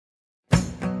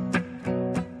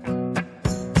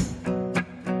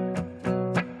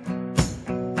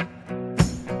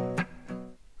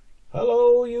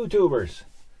YouTubers.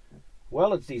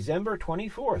 Well, it's December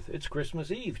 24th. It's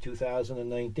Christmas Eve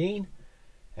 2019,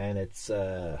 and it's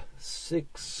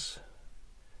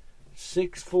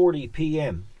 6:40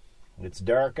 p.m. It's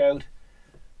dark out.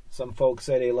 Some folks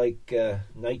say they like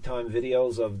nighttime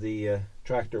videos of the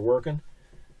tractor working,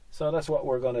 so that's what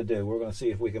we're going to do. We're going to see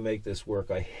if we can make this work.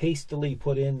 I hastily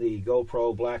put in the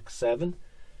GoPro Black 7,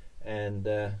 and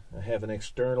I have an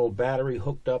external battery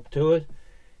hooked up to it,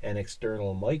 an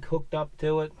external mic hooked up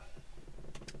to it.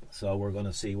 So we're going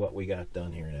to see what we got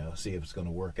done here now, see if it's going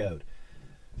to work out.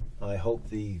 I hope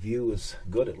the view is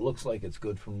good. It looks like it's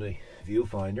good from the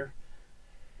viewfinder.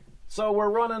 So we're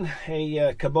running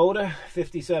a Kubota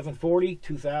 5740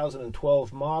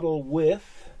 2012 model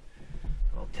with,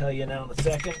 I'll tell you now in a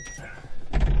second,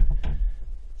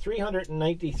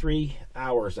 393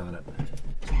 hours on it.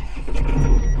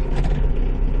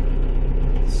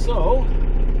 So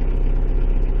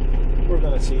we're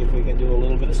going to see if we can do a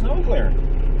little bit of snow clearing.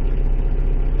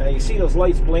 Now you see those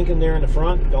lights blinking there in the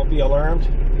front. Don't be alarmed.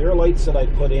 They're lights that I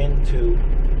put in to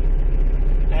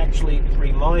actually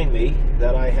remind me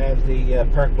that I have the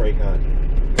park brake on.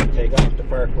 Take off the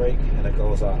park brake and it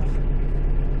goes off.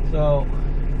 So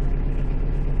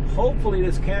hopefully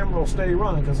this camera will stay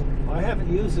running, because I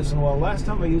haven't used this in a while. Last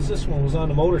time I used this one was on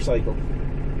the motorcycle.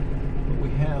 But we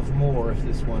have more if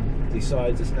this one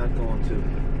decides it's not going to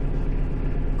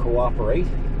cooperate.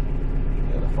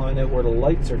 Gotta find out where the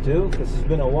lights are too, because it's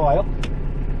been a while.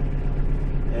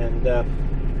 And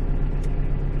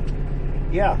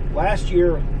yeah, last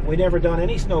year we never done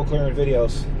any snow clearing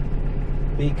videos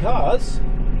because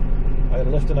I'm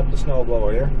lifting up the snow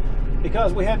blower here,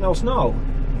 because we had no snow,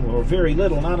 or very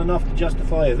little, not enough to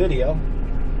justify a video.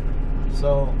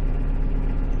 So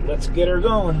let's get her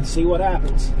going and see what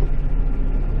happens.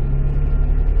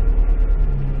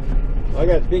 I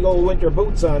got big old winter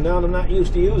boots on now, and I'm not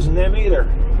used to using them either.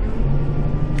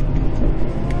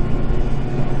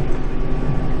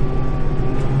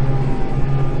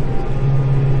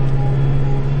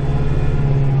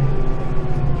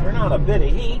 Turn on a bit of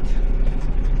heat,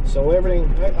 so everything,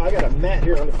 I got a mat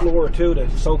here on the floor too that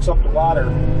soaks up the water.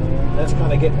 That's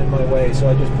kind of getting in my way, so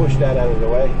I just pushed that out of the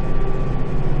way.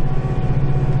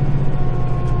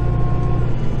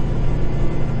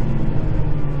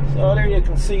 So there you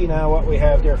can see now what we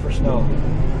have there for snow.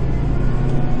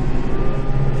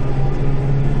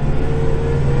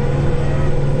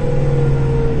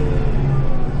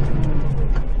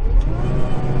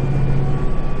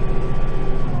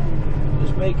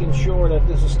 Just making sure that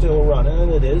this is still running,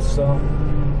 and it is, so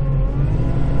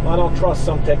I don't trust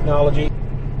some technology.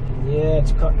 Yeah,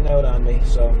 it's cutting out on me,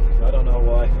 so I don't know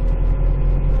why.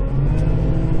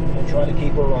 I'll try to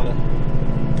keep her running.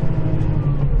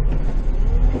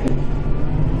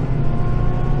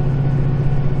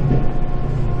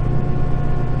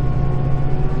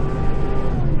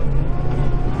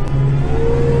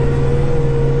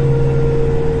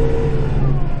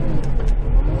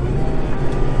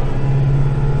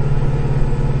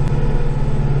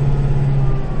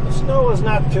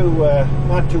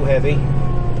 Not too heavy.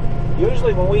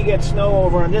 Usually when we get snow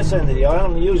over on this end of the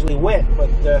island, it's usually wet, but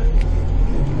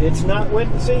it's not wet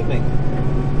this evening.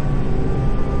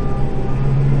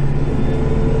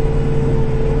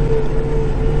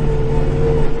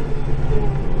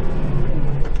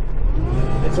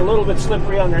 It's a little bit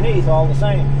slippery underneath all the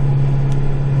same.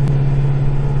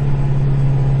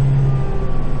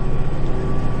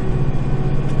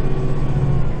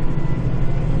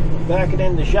 Back it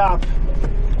in the shop.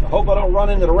 I hope I don't run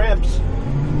into the ramps.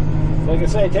 Like I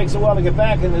say, it takes a while to get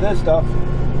back into this stuff.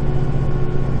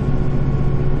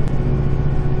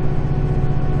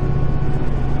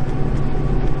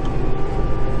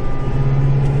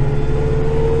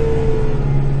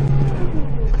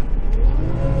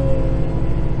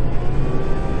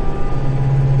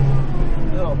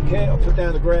 Okay, I'll put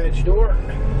down the garage door.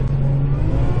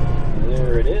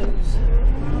 There it is.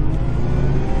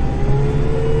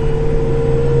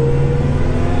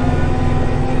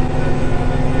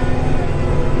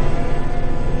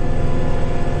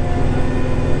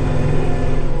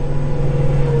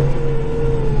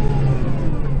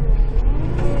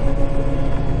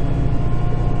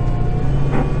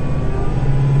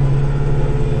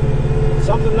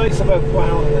 Something nice about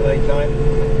plowing in the nighttime.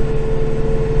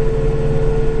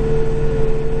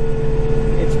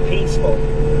 It's peaceful.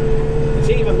 It's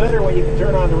even better when you can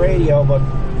turn on the radio, but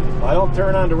I don't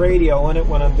turn on the radio in it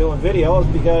when I'm doing videos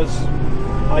because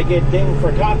I get dinged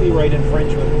for copyright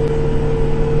infringement.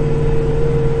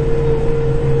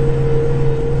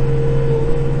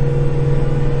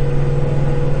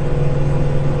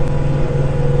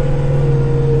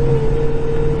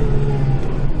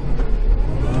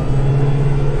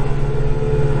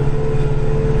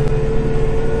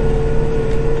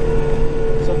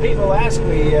 people ask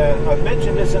me, I've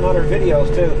mentioned this in other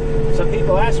videos too, some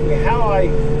people ask me how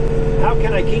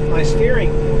can I keep my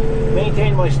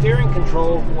maintain my steering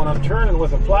control when I'm turning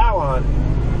with a plow on.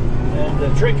 And the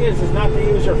trick is not to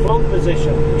use your float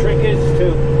position. The trick is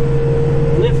to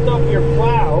lift up your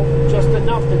plow just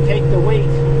enough to take the weight,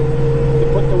 to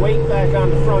put the weight back on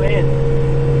the front end.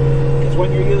 Because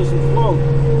when you're using float,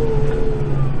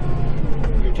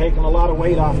 you're taking a lot of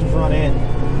weight off the front end.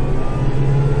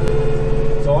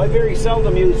 So I very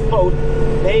seldom use float.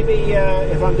 Maybe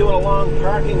if I'm doing a long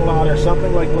parking lot or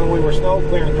something, like when we were snow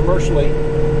clearing commercially,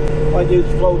 I'd use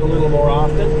float a little more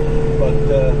often, but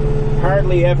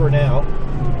hardly ever now.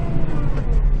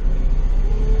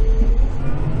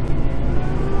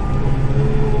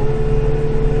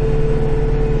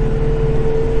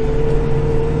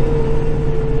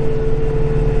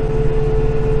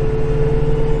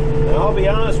 And I'll be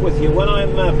honest with you, when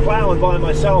I'm plowing by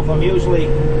myself, I'm usually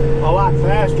a lot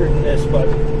faster than this, but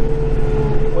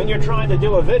when you're trying to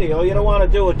do a video, you don't want to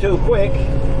do it too quick. You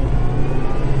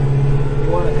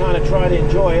want to kind of try to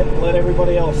enjoy it and let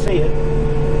everybody else see it.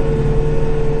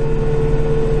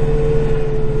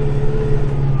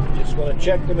 Just going to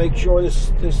check to make sure this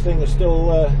thing is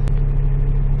still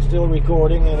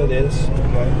recording, and it is.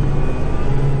 Okay.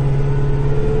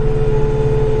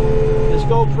 This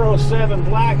GoPro 7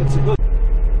 Black, it's a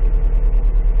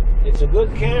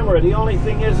good camera. The only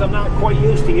thing is I'm not quite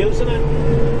used to using it.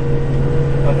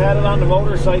 I've had it on the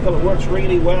motorcycle. It works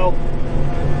really well.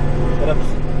 But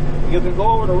you can go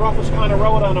over the roughest kind of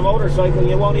road on a motorcycle and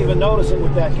you won't even notice it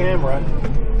with that camera.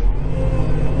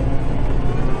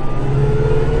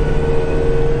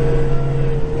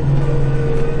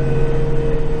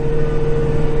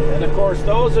 And of course,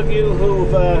 those of you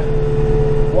who've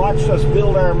watched us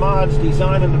build our mods,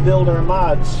 design and build our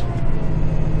mods,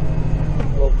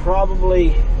 will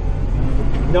probably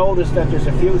notice that there's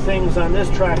a few things on this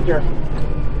tractor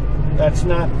that's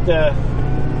not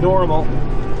normal.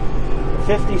 The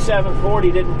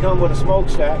 5740 didn't come with a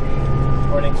smokestack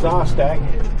or an exhaust stack.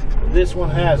 This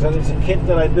one has. It's a kit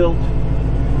that I built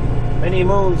many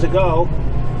moons ago.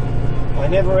 I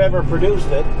never ever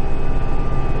produced it,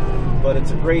 but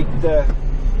it's a great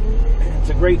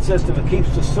system. It keeps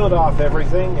the soot off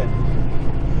everything, and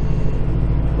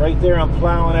right there I'm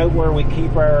plowing out where we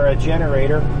keep our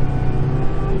generator.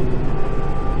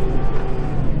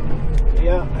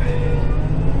 Yeah.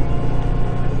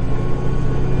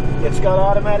 It's got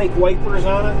automatic wipers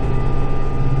on it.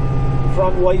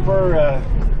 Front wiper,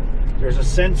 there's a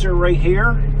sensor right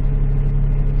here.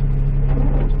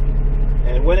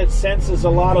 And when it senses a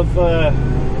lot of,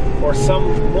 or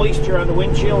some moisture on the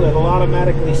windshield, it'll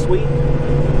automatically sweep.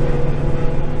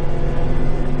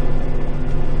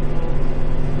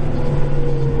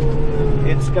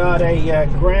 It's got a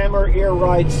Grammer air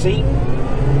ride seat.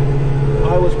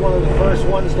 I was one of the first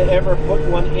ones to ever put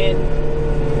one in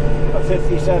a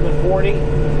 5740,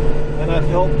 and I've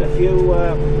helped a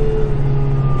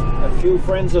few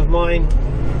friends of mine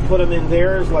put them in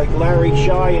theirs, like Larry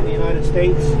Shy in the United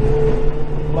States.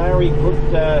 Larry put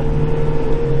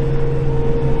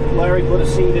a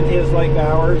seat in his like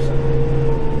ours.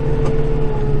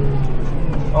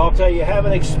 I'll tell you, you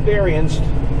haven't experienced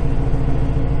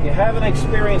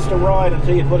a ride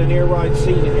until you put an air ride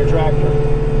seat in your tractor.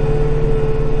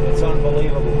 It's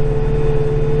unbelievable.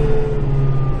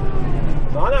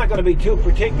 Now, I'm not going to be too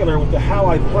particular with how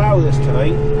I plow this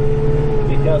tonight,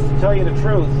 because to tell you the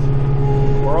truth,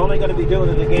 we're only going to be doing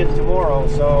it again tomorrow,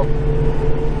 so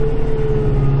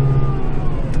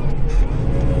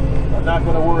I'm not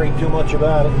going to worry too much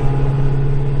about it.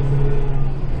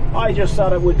 I just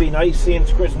thought it would be nice, seeing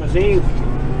it's Christmas Eve,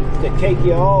 to take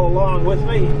you all along with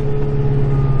me.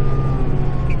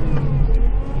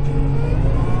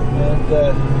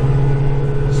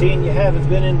 And seeing you haven't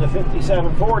been in the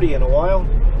 5740 in a while.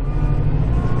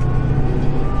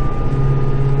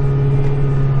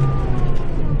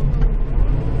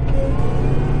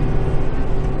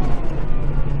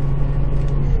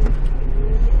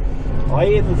 I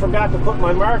even forgot to put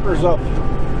my markers up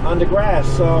on the grass,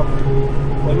 so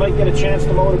we might get a chance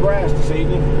to mow the grass this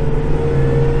evening.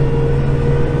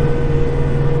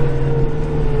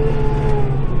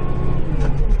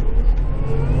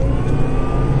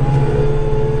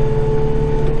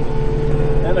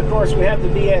 And of course we have the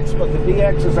DX, but the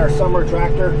DX is our summer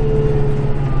tractor.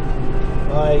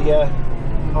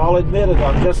 I'll admit it,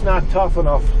 I'm just not tough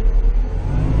enough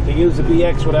to use a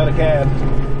BX without a cab.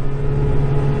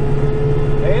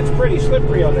 Hey, it's pretty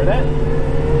slippery under that.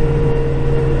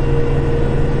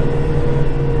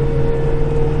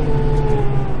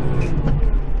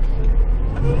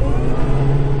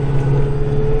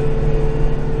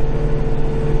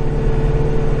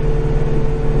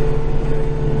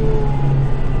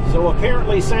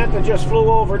 apparently Santa just flew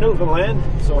over Newfoundland,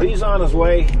 so he's on his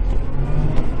way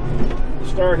to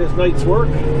start his night's work.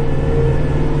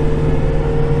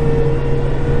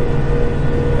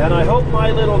 And I hope my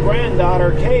little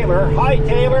granddaughter, Taylor, hi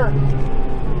Taylor,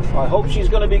 I hope she's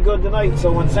going to be good tonight,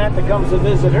 so when Santa comes to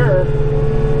visit her,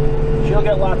 she'll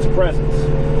get lots of presents.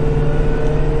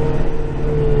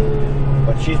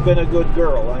 But she's been a good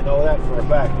girl, I know that for a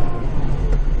fact.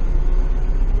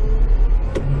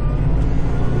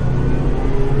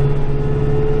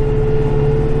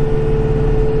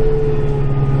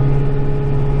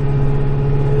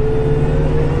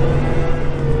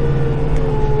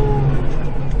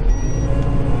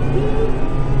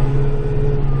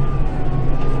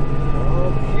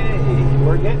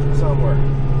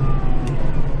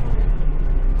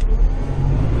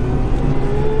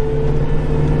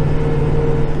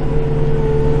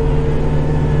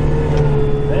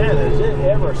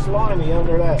 Slimy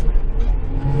under that.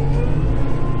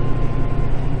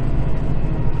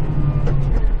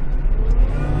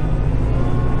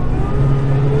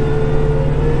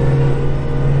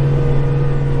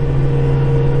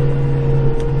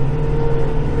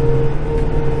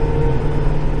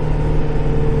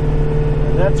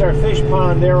 And that's our fish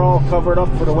pond. They're all covered up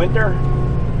for the winter.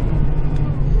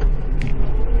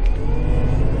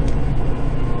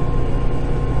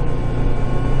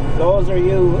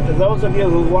 Those of you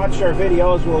who watched our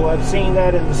videos will have seen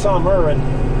that in the summer and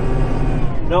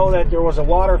know that there was a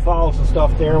waterfalls and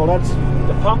stuff there. Well,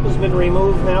 the pump has been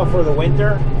removed now for the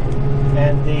winter,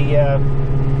 and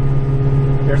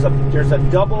there's a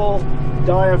double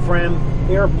diaphragm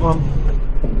air pump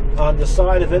on the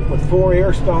side of it with 4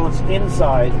 air stones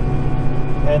inside,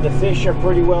 and the fish are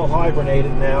pretty well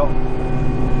hibernated now.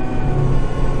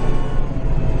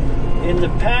 In the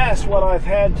past, what I've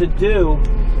had to do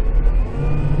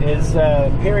is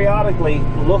periodically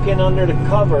look in under the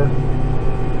cover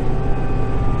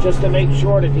just to make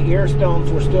sure that the air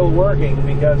stones were still working,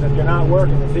 because if they're not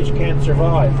working, the fish can't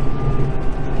survive.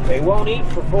 They won't eat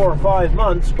for 4 or 5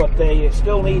 months, but they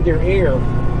still need their air.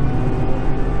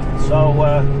 So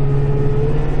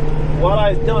what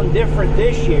I've done different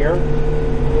this year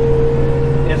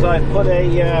is I've put a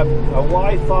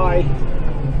Wi-Fi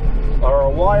or a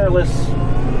wireless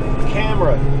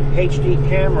camera, HD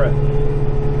camera,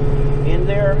 in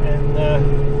there, and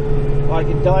I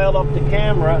can dial up the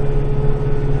camera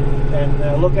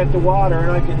and look at the water,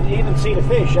 and I can even see the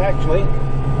fish actually,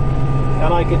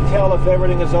 and I can tell if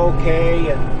everything is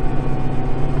okay, and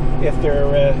if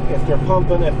they're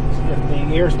pumping, if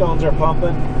the air stones are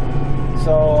pumping,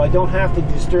 so I don't have to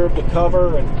disturb the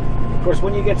cover. And of course,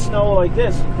 when you get snow like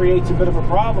this, it creates a bit of a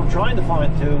problem trying to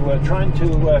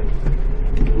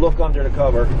look under the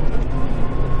cover.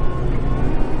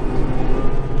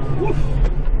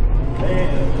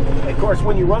 And of course,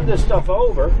 when you run this stuff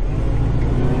over,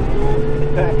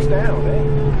 it packs down, eh?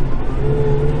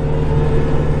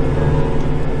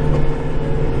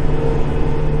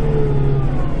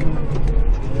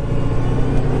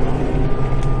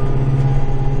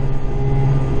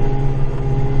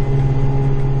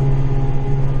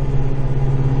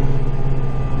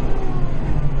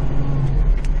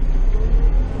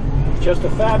 It's just a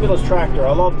fabulous tractor.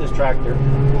 I love this tractor.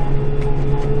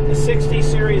 The 60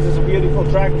 series is a beautiful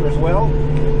tractor as well,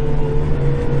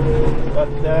 but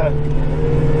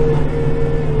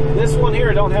this one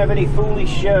here don't have any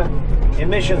foolish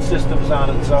emission systems on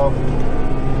it, so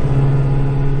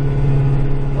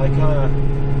I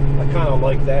kind of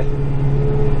like that.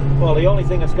 Well, the only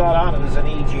thing it's got on it is an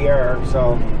EGR,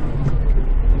 so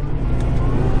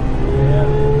yeah.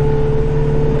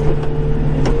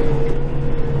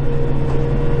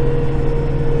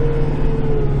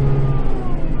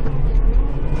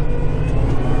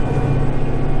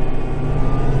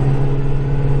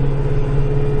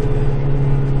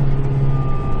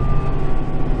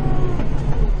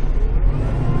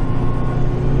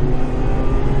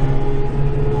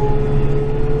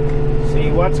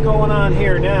 What's going on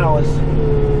here now is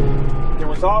there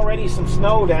was already some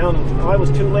snow down, and I was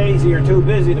too lazy or too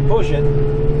busy to push it,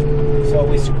 so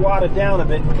we squatted down a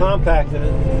bit and compacted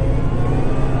it.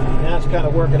 Now it's kind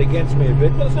of working against me a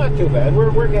bit, but it's not too bad.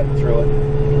 We're getting through it.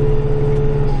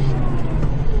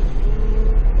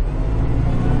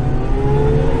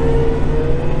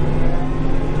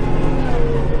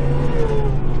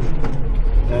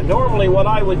 Now, normally what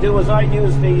I would do is I'd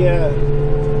use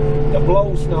the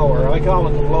blow snower. I call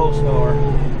it the blow snower,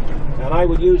 and I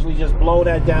would usually just blow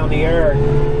that down the yard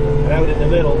and out in the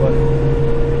middle, but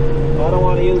I don't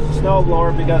want to use the snow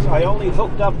blower because I only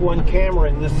hooked up one camera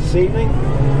in this evening.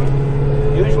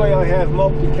 Usually I have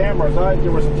multi cameras.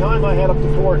 There was a time I had up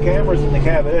to 4 cameras in the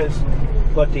cabin,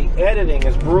 but the editing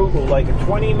is brutal. Like a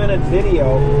 20-minute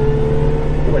video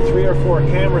with 3 or 4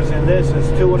 cameras in this is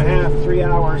 2.5, 3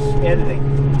 hours editing.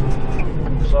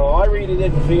 So I really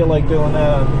didn't feel like doing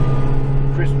that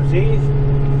on Christmas Eve.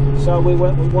 So we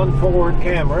went with one forward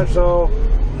camera. So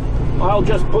I'll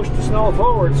just push the snow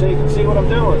forward so you can see what I'm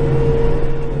doing.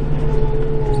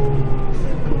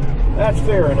 That's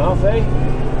fair enough, eh?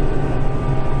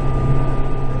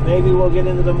 Maybe we'll get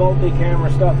into the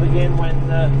multi-camera stuff again when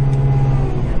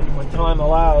time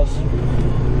allows.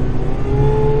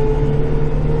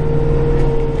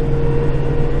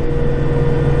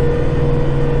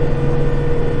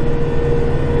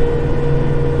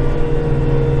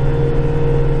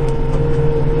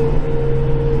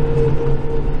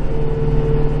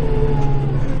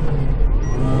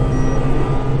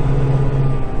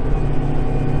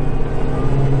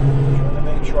 Trying to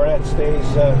make sure that stays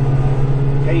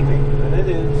taping, and it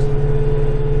is.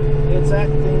 It's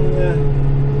acting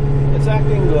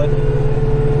good.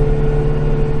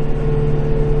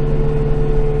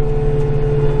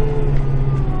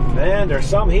 Man, there's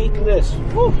some heat in this.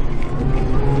 Woo.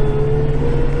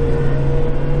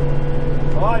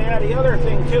 Oh yeah, the other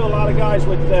thing too, a lot of guys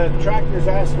with tractors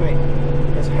ask me,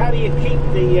 is how do you keep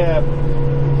the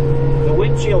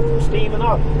windshield from steaming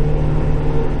up?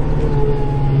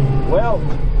 Well,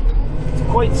 it's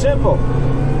quite simple.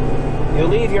 You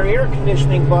leave your air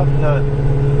conditioning button on.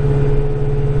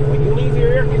 When you leave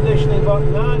your air conditioning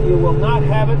button on, you will not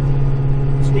have it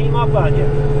steam up on you,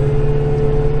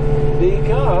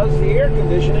 because the air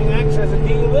conditioning acts as a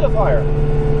dehumidifier.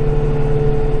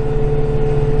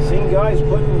 Seen guys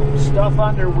putting stuff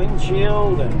on their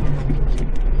windshield and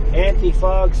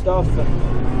anti-fog stuff,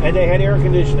 and they had air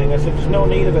conditioning. I said, there's no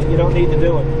need of it. You don't need to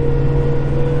do it.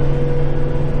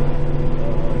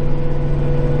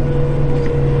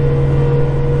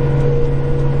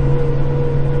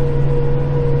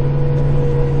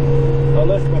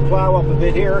 Plow up a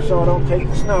bit here so I don't take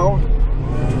the snow.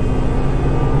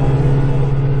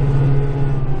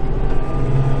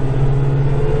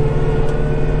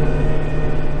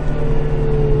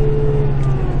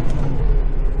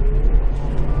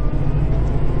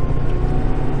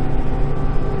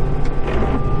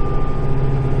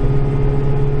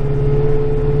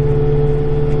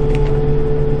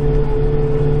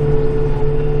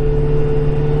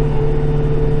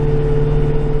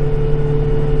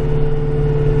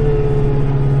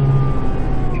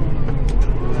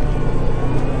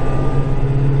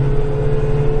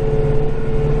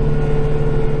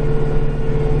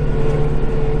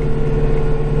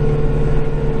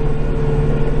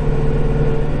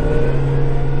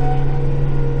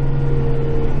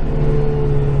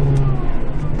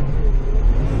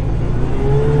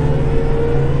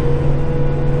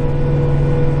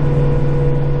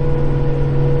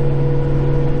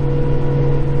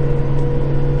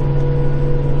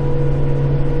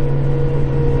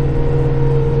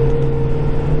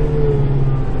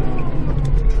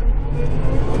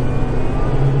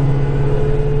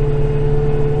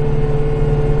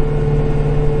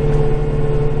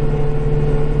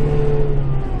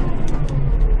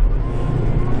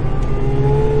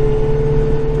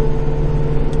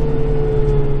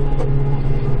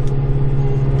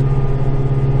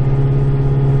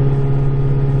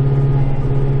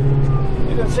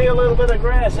 See a little bit of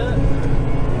grass, huh?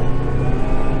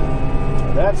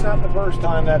 That's not the first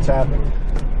time that's happened.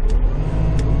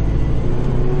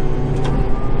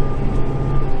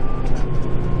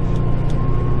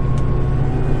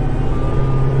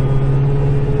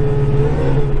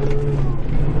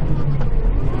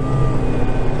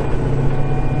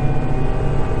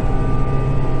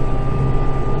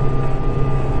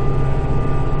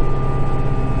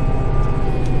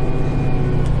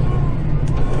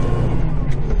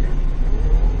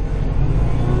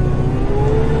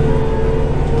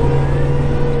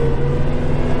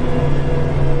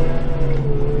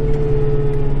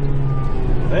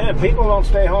 People don't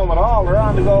stay home at all. They're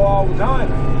on the go all the time.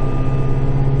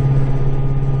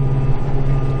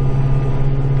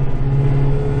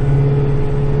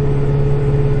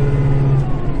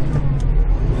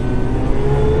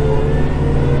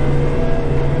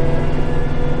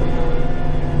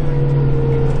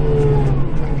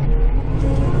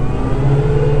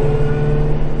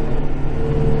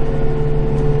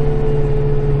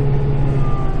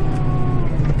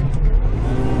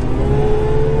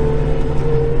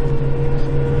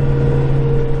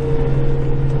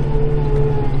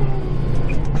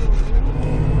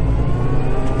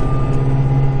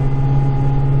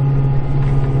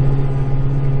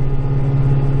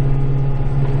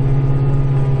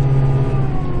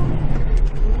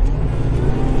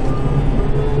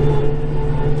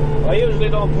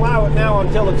 going to plow it now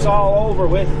until it's all over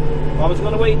with. I was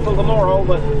going to wait until tomorrow,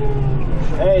 but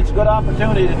hey, it's a good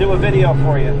opportunity to do a video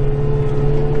for you.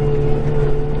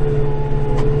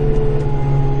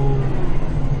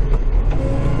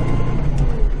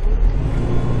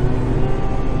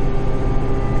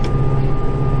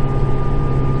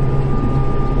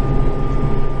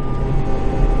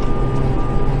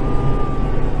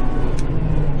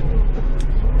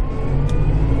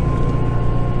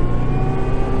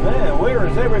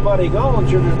 Everybody going,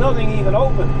 sure, there's nothing even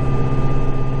open.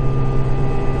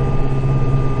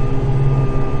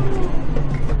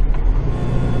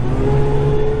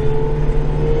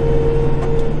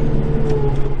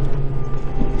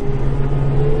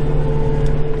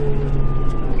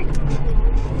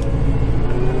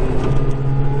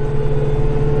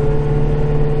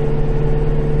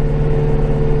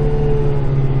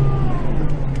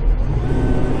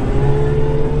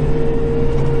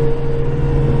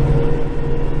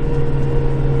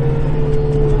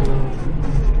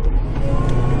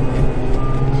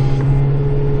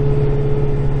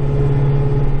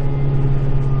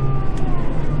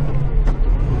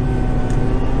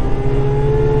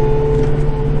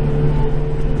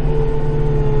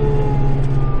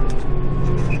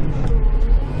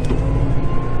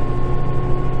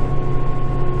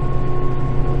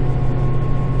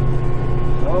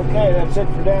 Okay, that's it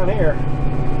for down here.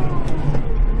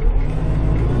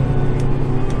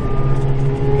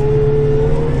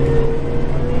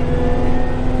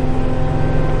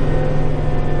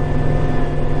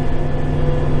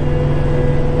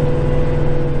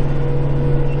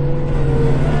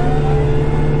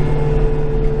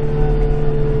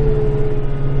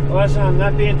 Well, I'm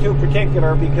not being too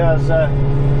particular because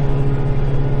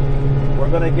we're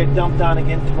going to get dumped on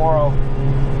again tomorrow.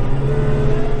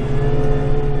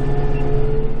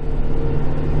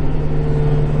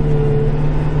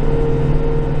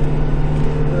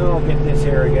 Get this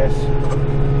here, I guess.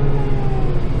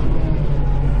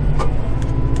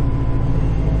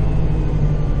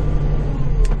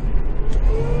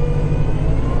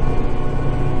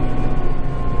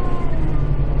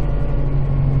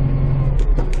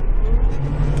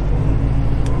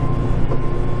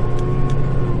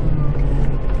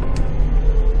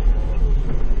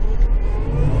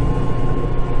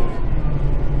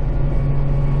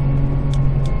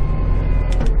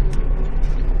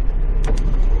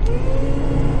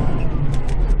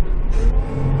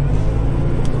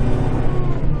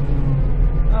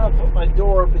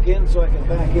 Door up again so I can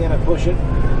back in and push it.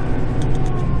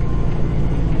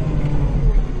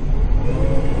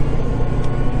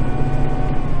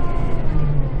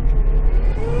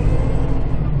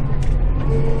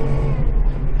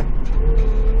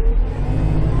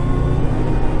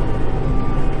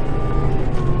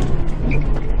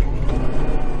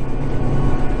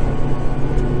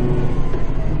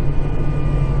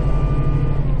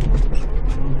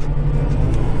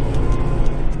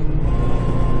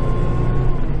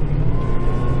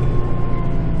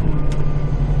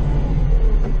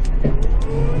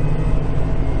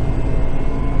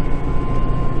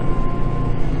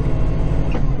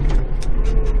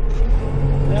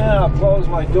 Close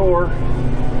my door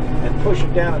and push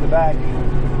it down in the back.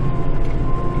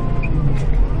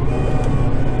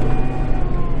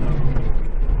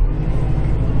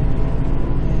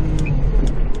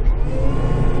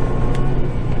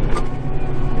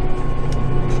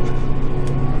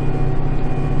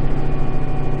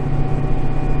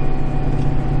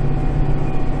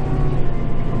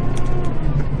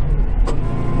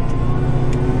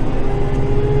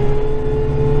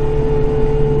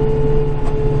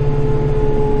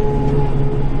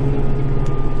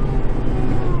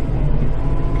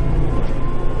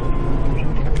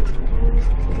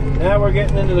 Now we're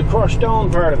getting into the crushed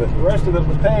stone part of it. The rest of it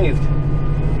was paved.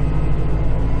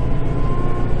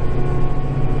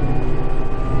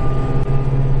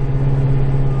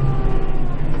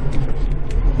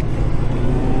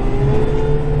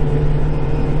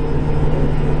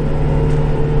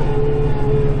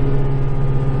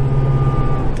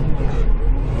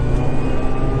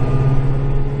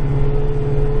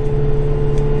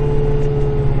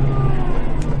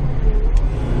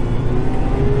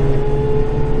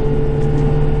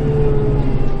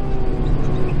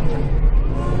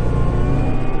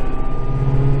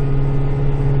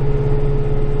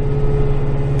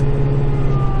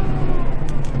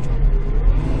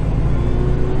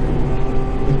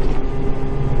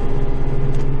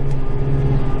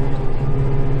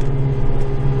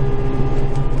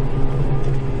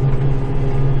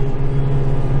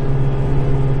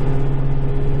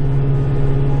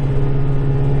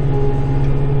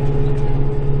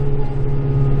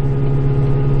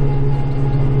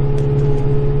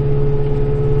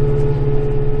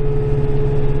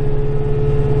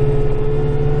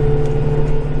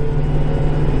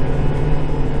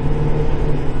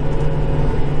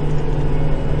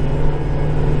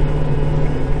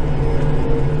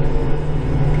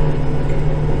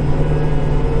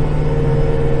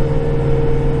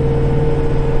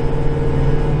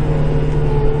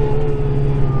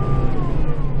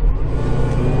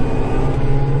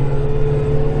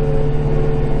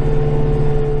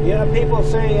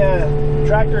 people say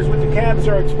tractors with the cabs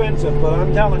are expensive, but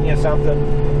I'm telling you something.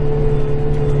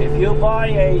 If you buy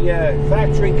a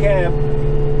factory cab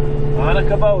on a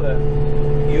Kubota,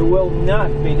 you will not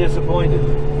be disappointed.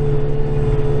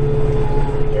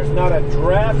 There's not a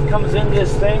draft comes in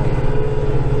this thing.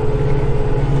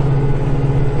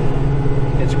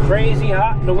 It's crazy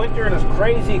hot in the winter and it's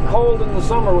crazy cold in the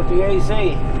summer with the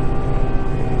AC.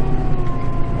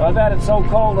 I've had it so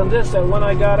cold on this that when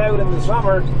I got out in the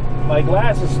summer, my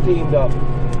glasses steamed up.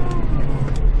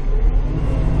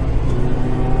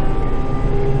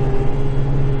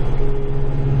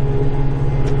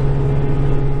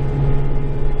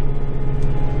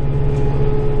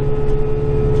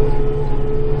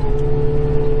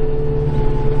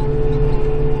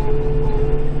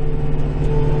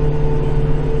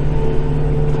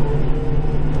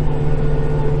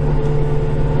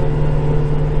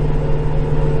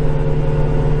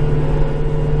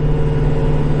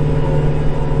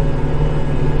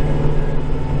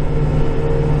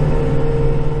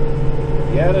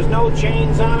 There's no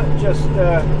chains on it, just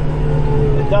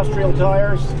industrial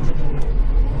tires.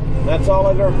 That's all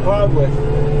I've ever plowed with.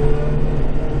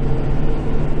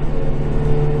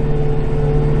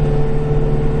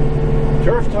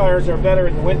 Turf tires are better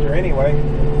in the winter anyway,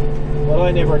 but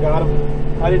I never got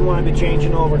them. I didn't want to be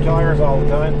changing over tires all the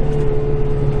time.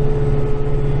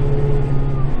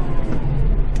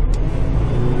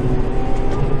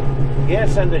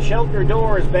 Yes, and the shelter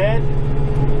door is bad.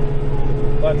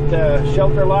 But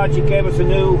Shelter Logic gave us a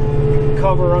new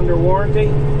cover under warranty.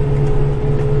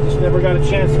 Just never got a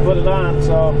chance to put it on,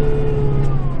 so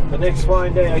the next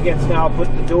fine day I guess now I'll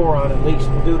put the door on at least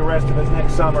and do the rest of it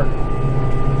next summer.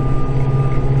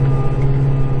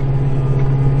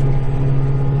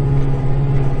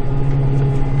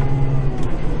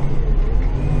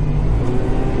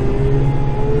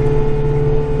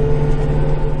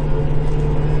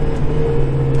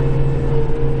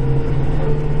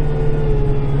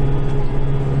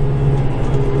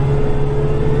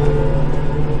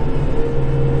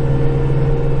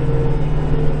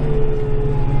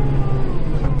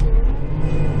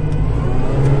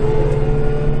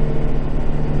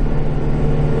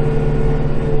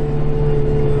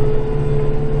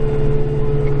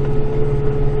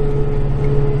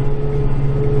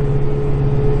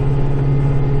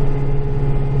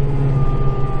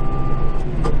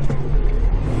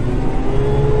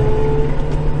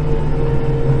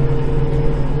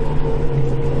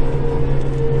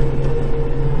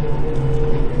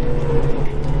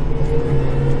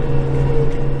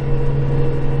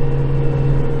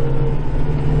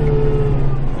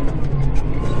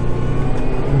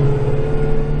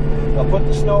 Put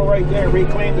the snow right there,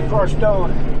 reclaim the crushed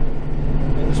stone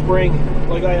in the spring,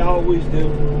 like I always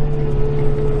do.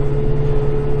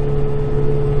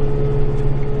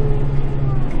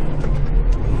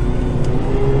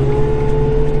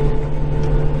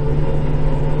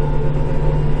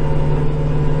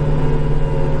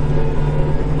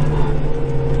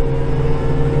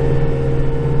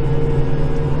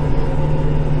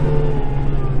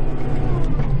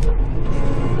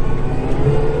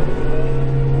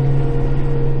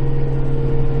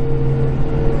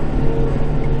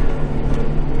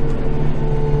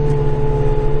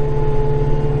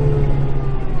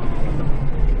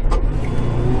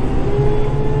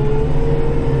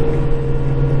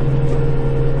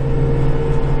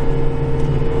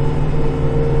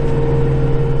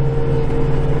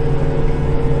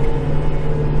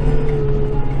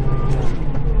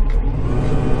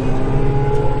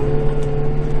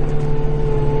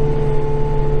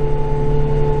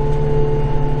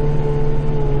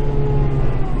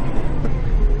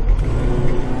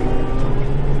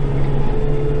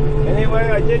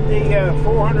 I did the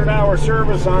 400-hour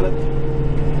service on it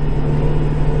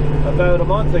about a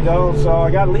month ago, so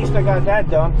at least I got that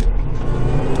done.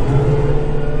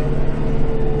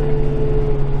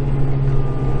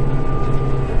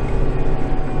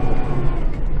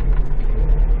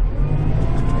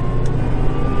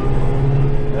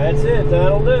 That's it,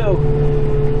 that'll do.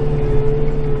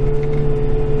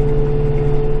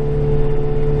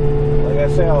 Like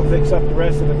I say, I'll fix up the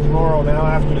rest of it tomorrow now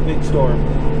after the big storm.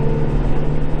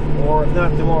 Or if not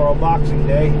tomorrow, Boxing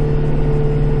Day.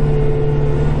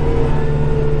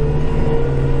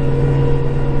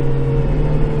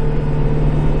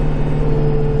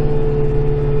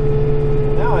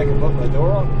 Now I can put my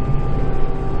door up.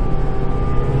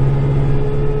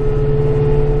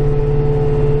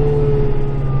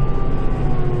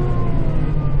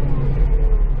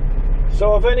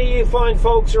 So if any of you fine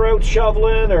folks are out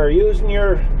shoveling or using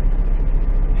your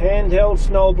handheld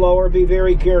snowblower, be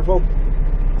very careful.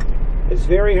 It's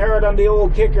very hard on the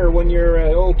old ticker when your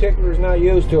old ticker is not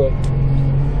used to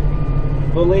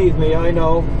it. Believe me, I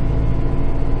know.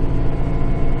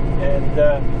 And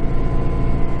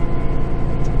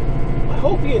I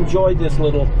hope you enjoyed this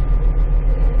little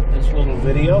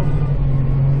video.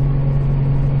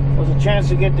 It was a chance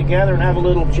to get together and have a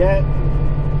little chat.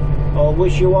 I'll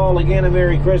wish you all again a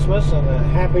Merry Christmas and a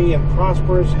happy and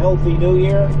prosperous, healthy New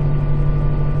Year.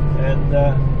 And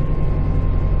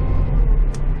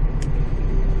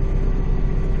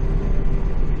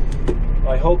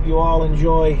I hope you all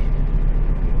enjoy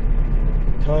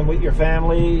time with your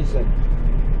families and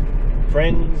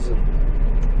friends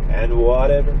and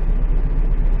whatever.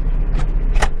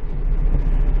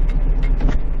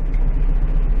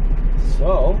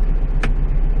 So,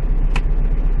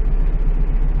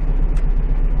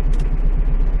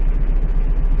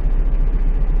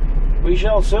 we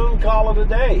shall soon call it a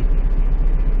day.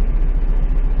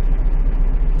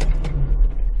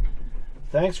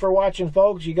 Thanks for watching,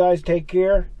 folks. You guys take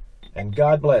care, and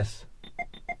God bless.